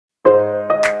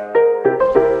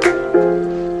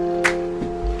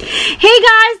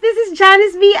guys, this is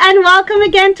Janice B and welcome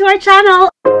again to our channel.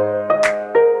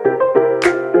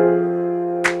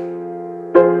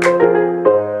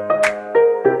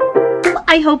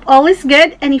 I hope all is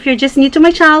good, and if you're just new to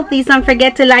my channel, please don't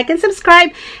forget to like and subscribe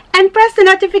and press the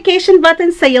notification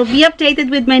button so you'll be updated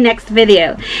with my next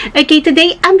video. Okay,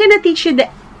 today I'm gonna teach you the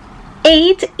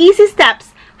 8 easy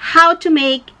steps how to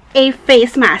make a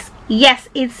face mask. Yes,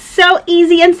 it's so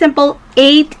easy and simple.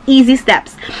 8 easy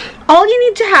steps. All you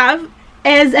need to have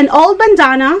is an old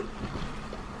bandana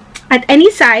at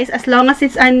any size, as long as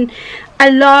it's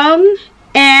a long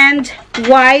and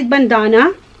wide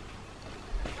bandana,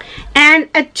 and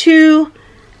a 2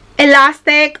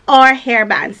 elastic or hair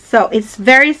bands. So it's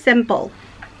very simple.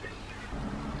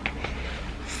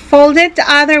 Fold it the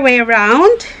other way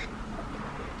around.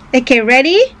 Okay,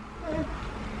 ready?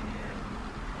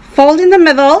 Fold in the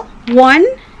middle. 1,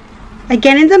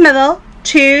 again in the middle,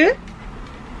 2,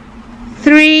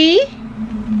 3,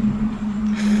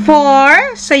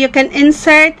 4, so you can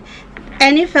insert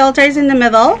any filters in the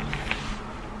middle.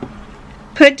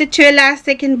 Put the 2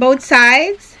 elastic in both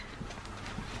sides.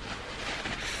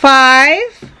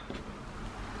 5,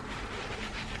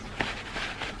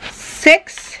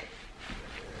 6,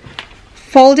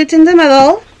 fold it in the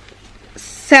middle.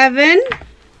 7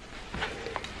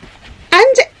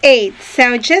 and 8.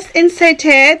 So just insert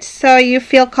it so you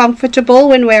feel comfortable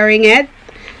when wearing it.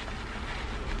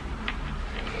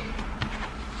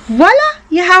 Voila!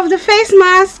 You have the face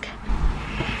mask.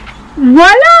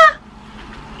 Voila!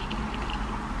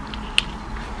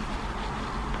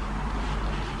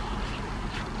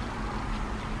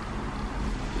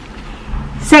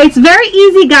 So it's very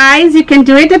easy, guys. You can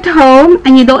do it at home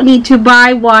and you don't need to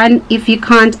buy one if you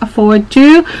can't afford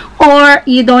to, or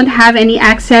you don't have any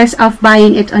access of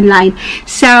buying it online.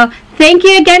 So thank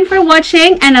you again for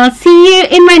watching, and I'll see you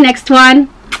in my next one.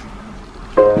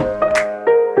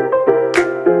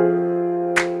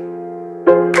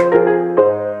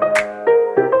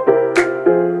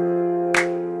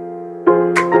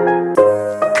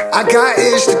 I got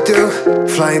ish to do,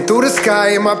 flying through the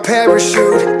sky in my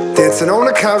parachute, dancing on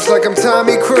the couch like I'm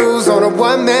Tommy Cruise, on a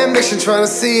one-man mission trying to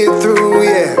see it through,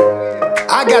 yeah.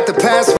 I got the password.